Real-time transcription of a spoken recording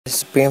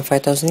This is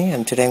PM5000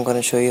 and today I'm going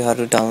to show you how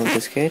to download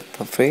DiskAid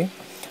for free.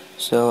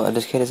 So a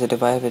DiskAid is a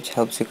device which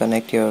helps you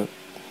connect your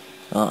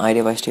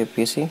iDevice to your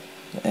PC,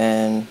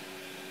 and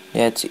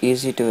yeah, it's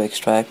easy to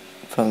extract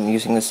from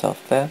using the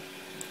software.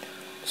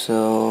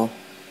 So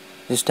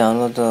just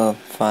download the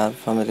file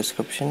from the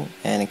description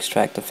and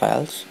extract the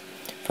files.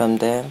 From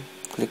there,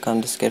 click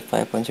on DiskAid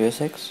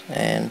 5.06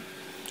 and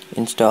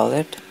install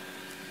it.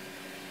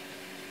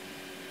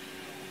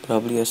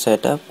 Probably a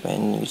setup,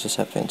 and you just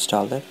have to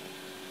install it.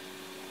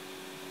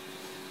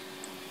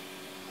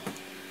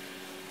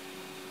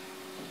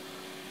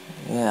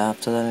 Yeah,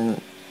 after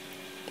that,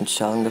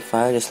 installing the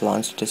file, just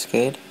launch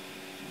DiskAid.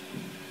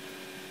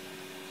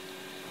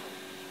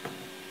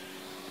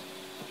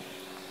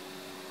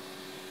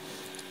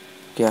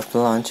 Okay, after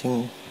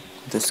launching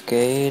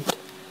DiskAid,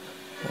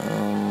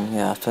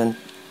 after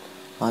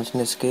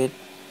launching DiskAid,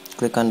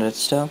 click on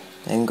register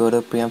and go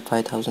to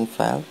PM5000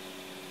 file.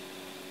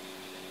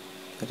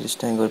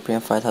 Register and go to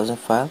PM5000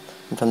 file,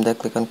 and from there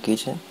click on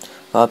keychain.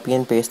 Copy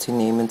and paste the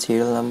name and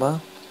serial number.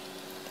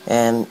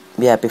 And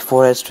yeah,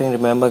 before registering,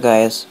 remember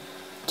guys,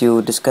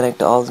 to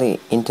disconnect all the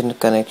internet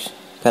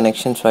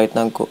connections right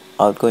now,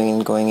 outgoing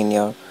and going in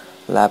your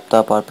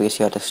laptop or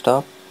PC or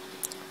desktop.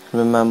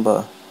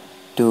 Remember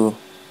to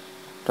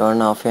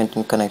turn off your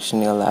internet connection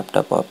in your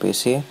laptop or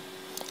PC,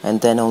 and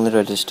then only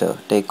register.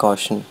 Take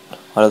caution,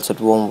 or else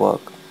it won't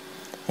work.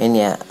 And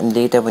yeah, and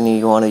later when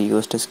you want to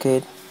use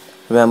DiskAid,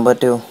 remember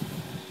to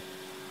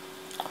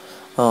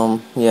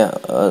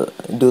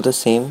do the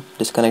same.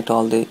 Disconnect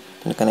all the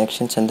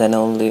connections and then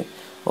only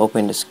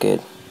open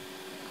DiskAid,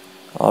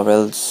 or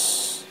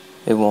else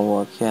it won't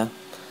work. Yeah,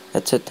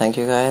 that's it. Thank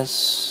you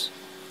guys.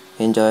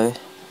 Enjoy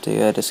the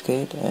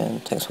DiskAid,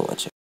 and thanks for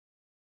watching.